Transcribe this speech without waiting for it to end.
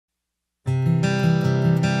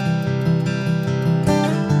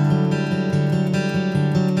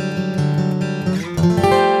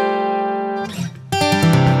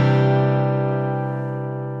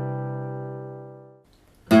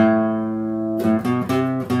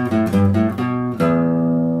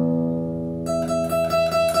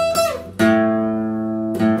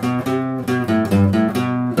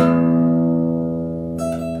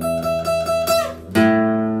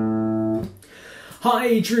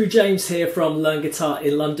Drew James here from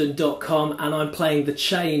LearnGuitarInLondon.com, and I'm playing The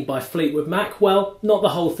Chain by Fleetwood Mac. Well, not the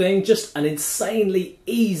whole thing, just an insanely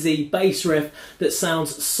easy bass riff that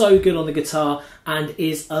sounds so good on the guitar and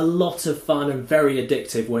is a lot of fun and very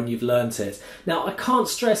addictive when you've learnt it. Now, I can't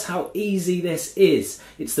stress how easy this is.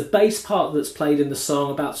 It's the bass part that's played in the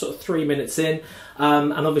song about sort of 3 minutes in,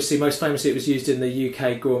 and obviously most famously it was used in the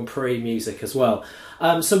UK Grand Prix music as well.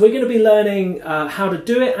 So we're going to be learning how to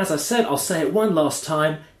do it. As I said, I'll say it one last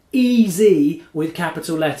time, easy with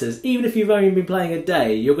capital letters. Even if you've only been playing a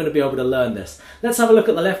day, you're going to be able to learn this. Let's have a look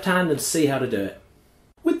at the left hand and see how to do it.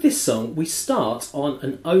 With this song, we start on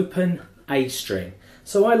an open A string.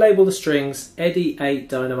 So I label the strings Eddie 8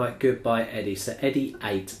 Dynamite Goodbye Eddie, so Eddie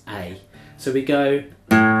 8 A. So we go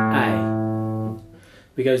A.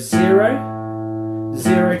 We go 0,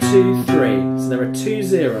 0, 2, 3. So there are 2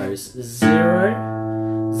 zeros.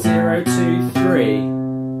 0, 0, 2, 3.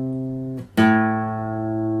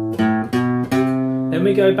 Then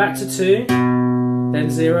we go back to 2, then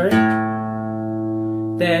 0.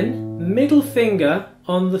 Then middle finger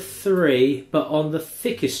on the 3, but on the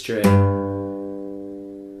thickest string.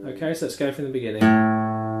 Okay, so let's go from the beginning.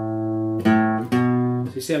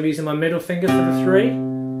 So you see I'm using my middle finger for the 3.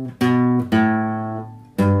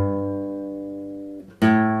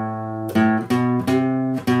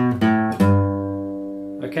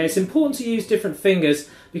 Okay, it's important to use different fingers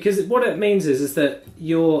because what it means is that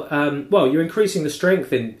you're you're increasing the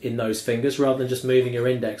strength in those fingers rather than just moving your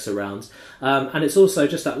index around, and it's also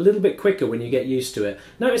just that little bit quicker when you get used to it.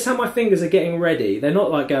 Notice how my fingers are getting ready. They're not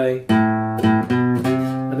like going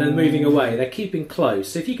and then moving away. They're keeping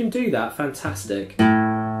close. So if you can do that, fantastic.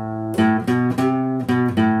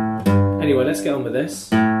 Anyway, let's get on with this.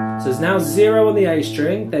 So there's now 0 on the A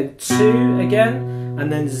string, then 2 again, and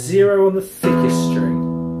then 0 on the thickest string.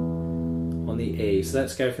 On the E. So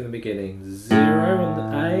let's go from the beginning. 0 on the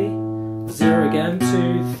A, 0 again,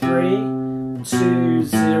 2, 3, 2,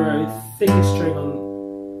 0, thickest string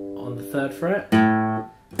on the 3rd fret.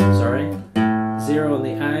 Sorry. 0 on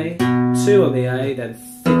the A, 2 on the A, then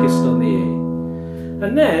thickest on the E.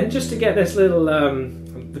 And then, just to get this little,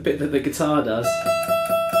 the bit that the guitar does,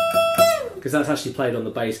 because that's actually played on the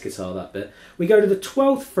bass guitar, that bit. We go to the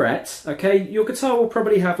 12th fret, okay? Your guitar will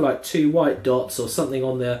probably have like 2 white dots or something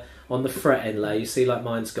on the fret inlay, you see like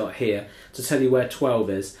mine's got here, to tell you where 12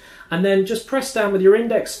 is. And then just press down with your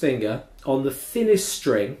index finger on the thinnest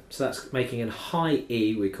string, so that's making a high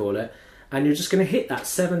E, we call it, and you're just going to hit that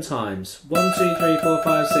 7 times. 1, 2, 3, 4,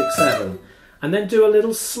 5, 6, 7. And then do a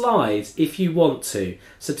little slide if you want to.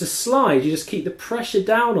 So to slide, you just keep the pressure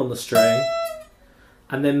down on the string,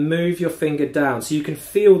 and then move your finger down so you can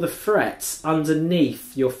feel the frets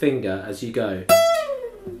underneath your finger as you go.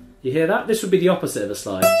 You hear that? This would be the opposite of a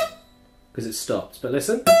slide, because it stopped. But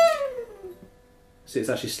listen. See, it's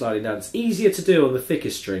actually sliding down. It's easier to do on the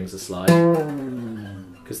thickest strings, a slide,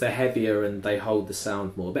 because they're heavier and they hold the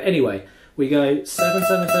sound more. But anyway, we go 7,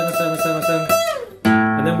 7, 7, 7, 7, 7.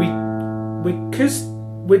 And then because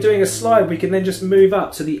we're doing a slide, we can then just move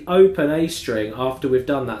up to the open A string after we've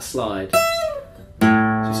done that slide.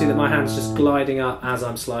 So you see that my hand's just gliding up as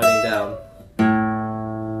I'm sliding down.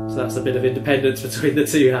 So that's a bit of independence between the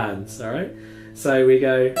 2 hands, alright? So we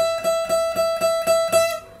go...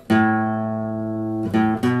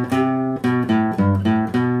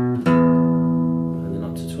 and then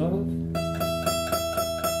up to 12.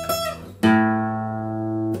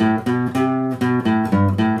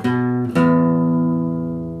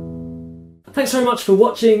 Thanks very much for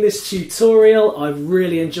watching this tutorial. I've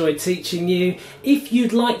really enjoyed teaching you. If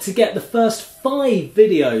you'd like to get the first 5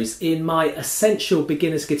 videos in my Essential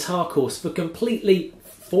Beginner's Guitar course for completely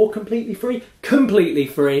free,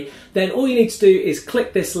 then all you need to do is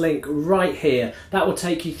click this link right here. That will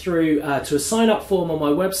take you through to a sign up form on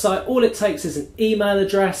my website. All it takes is an email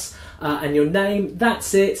address and your name.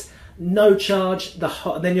 That's it. No charge,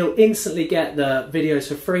 then you'll instantly get the videos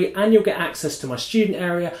for free, and you'll get access to my student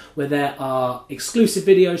area where there are exclusive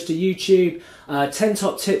videos to YouTube, 10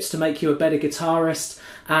 top tips to make you a better guitarist,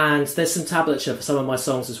 and there's some tablature for some of my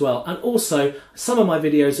songs as well. And also, some of my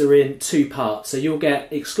videos are in 2 parts, so you'll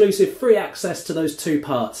get exclusive free access to those 2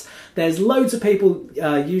 parts. There's loads of people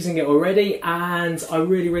using it already, and I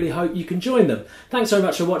really hope you can join them. Thanks very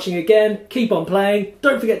much for watching again. Keep on playing.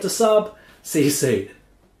 Don't forget to sub. See you soon.